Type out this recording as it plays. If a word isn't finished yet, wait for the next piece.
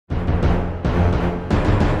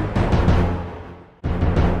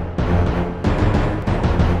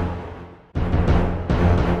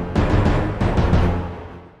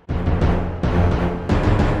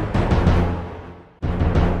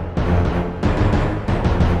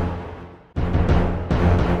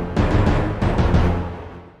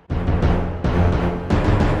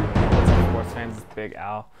Big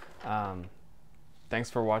Al. Thanks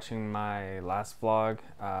for watching my last vlog.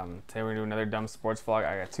 Today we're gonna do another dumb sports vlog.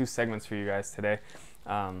 I got two segments for you guys today.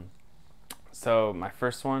 So my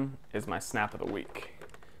first one is my snap of the week.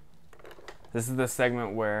 This is the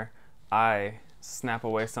segment where I snap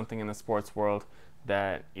away something in the sports world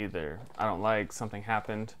that either I don't like, something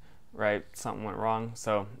happened, right? Something went wrong.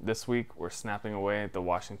 So this week we're snapping away the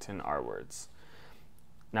Washington R words.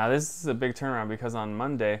 Now this is a big turnaround because on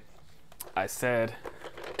Monday I said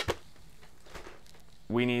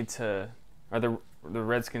we need to, or the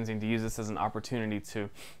Redskins need to use this as an opportunity to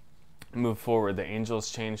move forward. The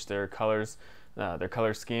Angels changed their colors, their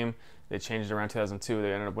color scheme. They changed it around 2002.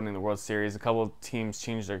 They ended up winning the World Series. A couple of teams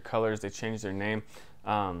changed their colors. They changed their name.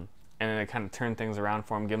 And then they kind of turned things around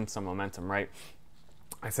for them, give them some momentum, right?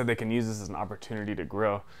 I said they can use this as an opportunity to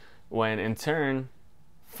grow. When in turn,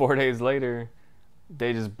 4 days later,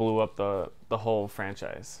 they just blew up the whole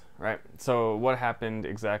franchise, right? So what happened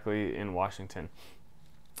exactly in Washington?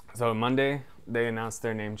 So Monday, they announced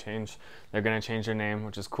their name change. They're going to change their name,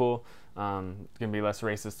 which is cool. It's going to be less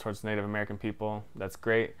racist towards Native American people. That's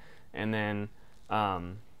great. And then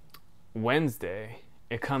Wednesday,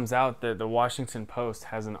 it comes out that the Washington Post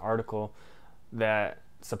has an article that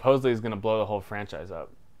supposedly is going to blow the whole franchise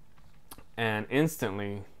up. And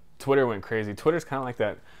instantly, Twitter went crazy. Twitter's kind of like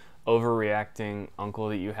that overreacting uncle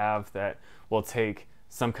that you have that will take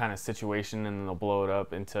some kind of situation and they'll blow it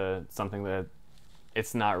up into something that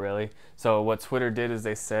it's not really. So what Twitter did is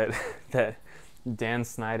they said that Dan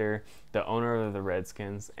Snyder, the owner of the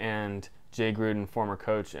Redskins, and Jay Gruden, former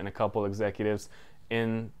coach, and a couple executives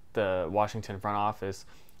in the Washington front office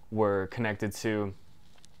were connected to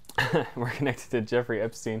Jeffrey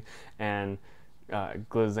Epstein and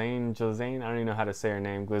Ghislaine, I don't even know how to say her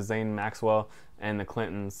name, Ghislaine Maxwell, and the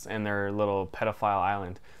Clintons and their little pedophile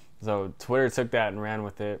island. So Twitter took that and ran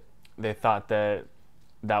with it. They thought that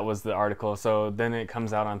was the article. So then it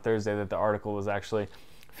comes out on Thursday that the article was actually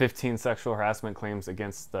 15 sexual harassment claims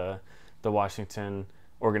against the Washington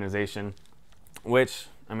organization, which,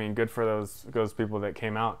 I mean, good for those people that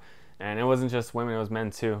came out. And it wasn't just women, it was men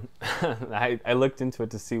too. I looked into it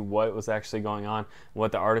to see what was actually going on,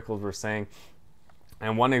 what the articles were saying.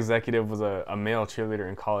 And one executive was a male cheerleader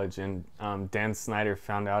in college, and Dan Snyder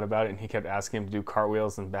found out about it, and he kept asking him to do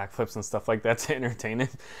cartwheels and backflips and stuff like that to entertain him.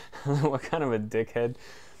 What kind of a dickhead.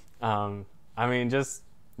 I mean, just,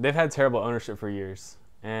 they've had terrible ownership for years.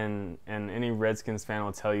 And any Redskins fan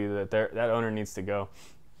will tell you that that owner needs to go.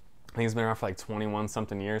 I think he's been around for like 21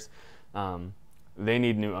 something years. They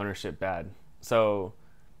need new ownership bad. So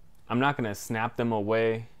I'm not going to snap them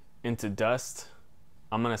away into dust.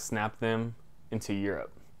 I'm going to snap them into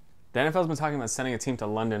Europe. The NFL's been talking about sending a team to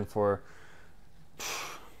London for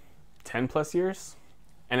 10 plus years.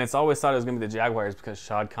 And it's always thought it was going to be the Jaguars because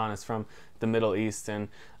Shad Khan is from the Middle East and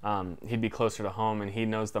he'd be closer to home and he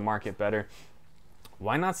knows the market better.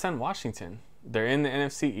 Why not send Washington? They're in the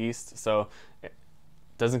NFC East, so it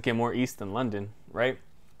doesn't get more East than London, right?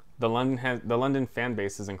 The London fan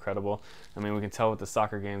base is incredible. I mean, we can tell with the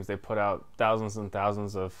soccer games, they put out thousands and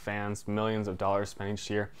thousands of fans, millions of dollars spent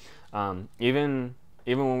each year. Even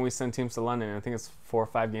when we send teams to London, I think it's 4 or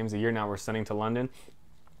 5 games a year now we're sending to London,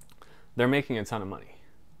 they're making a ton of money.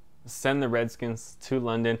 Send the Redskins to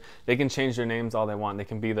London. They can change their names all they want. They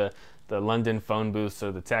can be the London phone booths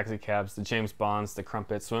or the taxi cabs, the James Bonds, the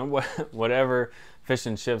crumpets, whatever fish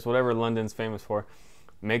and chips, whatever London's famous for.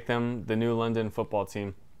 Make them the new London football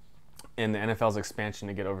team in the NFL's expansion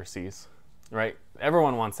to get overseas, right?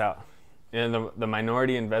 Everyone wants out. And the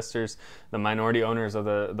minority investors, the minority owners of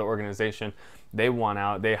the organization, they want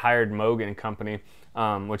out. They hired Moog and Company,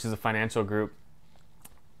 which is a financial group,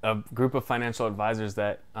 a group of financial advisors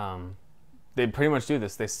that they pretty much do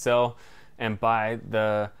this. They sell and buy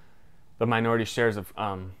the minority shares of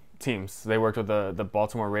teams. They worked with the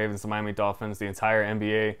Baltimore Ravens, the Miami Dolphins, the entire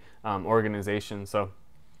NBA organization. So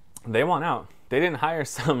they want out. They didn't hire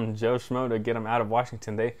some Joe Schmo to get them out of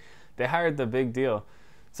Washington. They hired the big deal.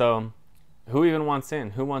 So who even wants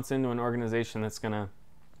in? Who wants into an organization that's going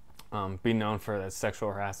to be known for that sexual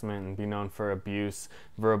harassment and be known for abuse,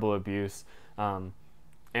 verbal abuse? And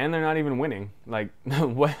they're not even winning. Like,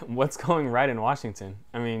 what's going right in Washington?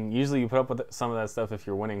 I mean, usually you put up with some of that stuff if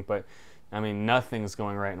you're winning, but I mean, nothing's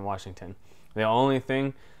going right in Washington. The only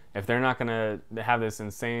thing, if they're not going to have this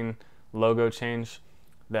insane logo change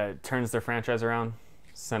that turns their franchise around,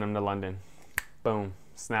 send them to London. Boom,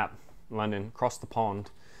 snap, London, across the pond,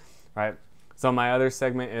 right? So my other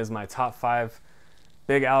segment is my top 5,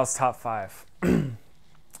 Big Al's top 5.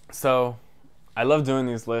 So I love doing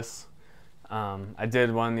these lists. I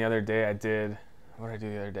did one the other day. What did I do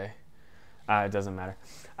the other day? It doesn't matter.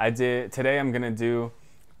 Today I'm gonna do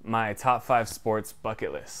my top 5 sports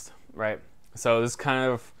bucket list, right? So this is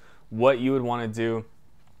kind of what you would want to do,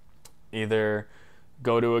 either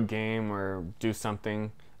go to a game or do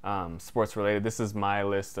something sports related. This is my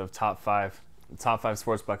list of top five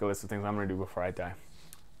sports bucket list of things I'm gonna do before I die.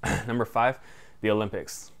 Number 5, the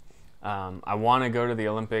Olympics. I want to go to the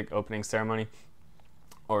Olympic opening ceremony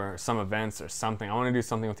or some events or something. I want to do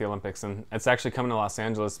something with the Olympics, and it's actually coming to Los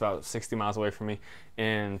Angeles, about 60 miles away from me,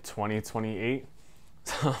 in 2028.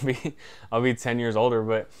 So I'll be 10 years older,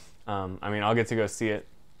 but I mean, I'll get to go see it,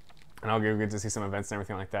 and I'll get to see some events and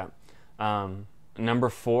everything like that. Number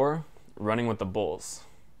 4, running with the bulls.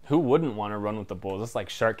 Who wouldn't want to run with the bulls? It's like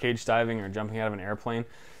shark cage diving or jumping out of an airplane.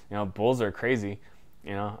 You know, bulls are crazy.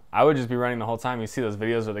 You know, I would just be running the whole time. You see those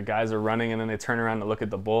videos where the guys are running and then they turn around to look at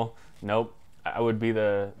the bull. Nope. I would be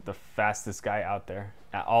the fastest guy out there.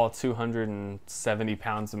 At all 270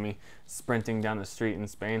 pounds of me sprinting down the street in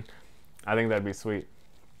Spain. I think that'd be sweet.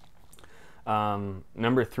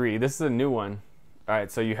 Number 3, this is a new one. All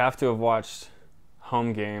right, so you have to have watched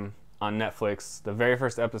Home Game on Netflix. The very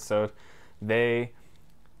first episode,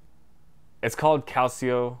 it's called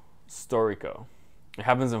Calcio Storico. It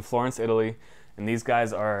happens in Florence, Italy, and these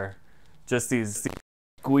guys are just these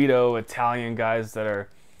Guido Italian guys that are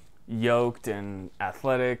yoked and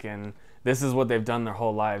athletic, and this is what they've done their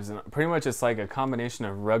whole lives. And pretty much it's like a combination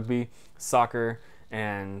of rugby, soccer,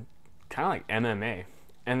 and kind of like MMA.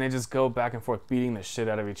 And they just go back and forth beating the shit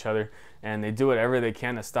out of each other, and they do whatever they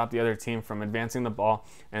can to stop the other team from advancing the ball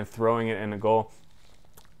and throwing it in the goal.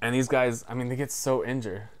 And these guys, I mean, they get so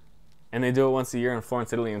injured. And they do it once a year in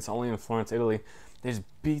Florence, Italy, and it's only in Florence, Italy. They just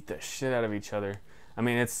beat the shit out of each other. I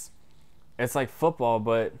mean, it's like football,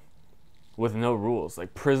 but with no rules,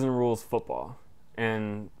 like prison rules football,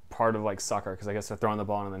 and part of like soccer, because I guess they're throwing the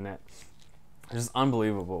ball into the net. It's just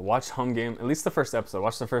unbelievable. Watch Home Game, at least the first episode.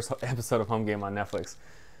 Watch the first episode of Home Game on Netflix.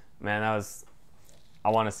 Man, I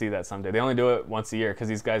want to see that someday. They only do it once a year because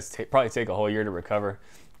these guys probably take a whole year to recover.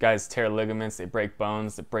 Guys tear ligaments, they break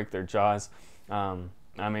bones, they break their jaws.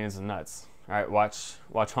 I mean, it's nuts. All right,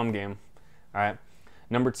 watch Home Game. All right.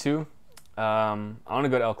 Number 2, I want to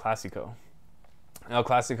go to El Clasico. El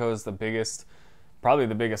Clasico is probably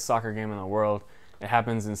the biggest soccer game in the world. It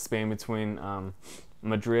happens in Spain between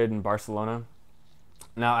Madrid and Barcelona.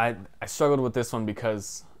 Now, I struggled with this one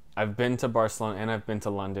because I've been to Barcelona and I've been to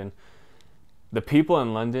London. The people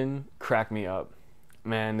in London crack me up.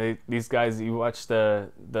 Man, these guys, you watch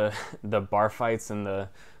the bar fights and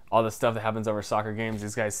all the stuff that happens over soccer games.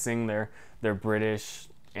 These guys sing their British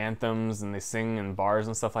anthems and they sing in bars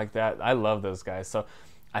and stuff like that. I love those guys. So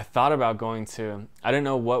I thought about going to, I didn't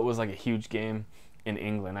know what was like a huge game in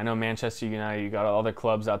England. I know Manchester United, you got all their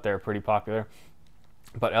clubs out there pretty popular.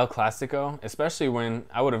 But El Clasico, especially when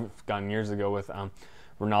I would have gone years ago with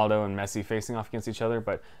Ronaldo and Messi facing off against each other,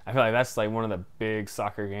 but I feel like that's like one of the big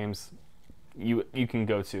soccer games you can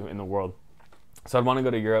go to in the world. So I'd want to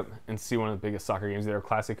go to Europe and see one of the biggest soccer games, either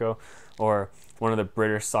Clasico or one of the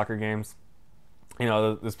British soccer games. You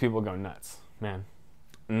know, those people go nuts, man.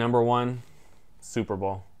 Number 1, Super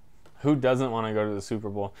Bowl. Who doesn't want to go to the Super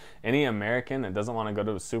Bowl? Any American that doesn't want to go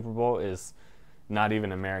to the Super Bowl is not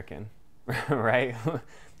even American, right?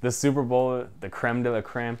 The Super Bowl, the creme de la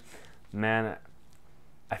creme. Man,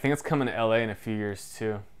 I think it's coming to LA in a few years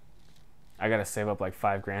too. I got to save up like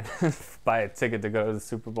 $5,000, buy a ticket to go to the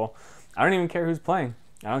Super Bowl. I don't even care who's playing.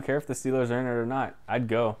 I don't care if the Steelers are in it or not. I'd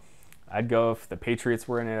go. I'd go if the Patriots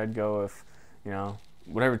were in it. I'd go if, you know,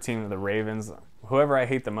 whatever team, the Ravens, whoever I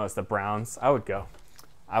hate the most, the Browns, I would go.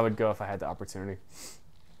 I would go if I had the opportunity.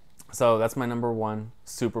 So that's my number 1,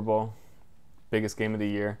 Super Bowl, biggest game of the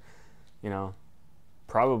year, you know,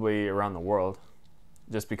 probably around the world,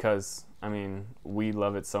 just because, I mean, we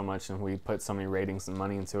love it so much and we put so many ratings and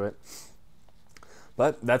money into it.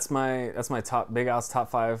 But that's my Big Al's top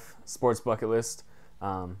 5 sports bucket list.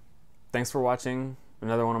 Thanks for watching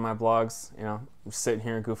another one of my blogs. You know, I'm sitting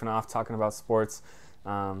here goofing off, talking about sports,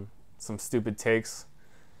 some stupid takes,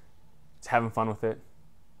 just having fun with it.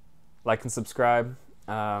 Like and subscribe.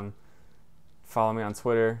 Follow me on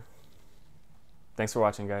Twitter. Thanks for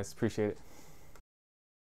watching, guys. Appreciate it.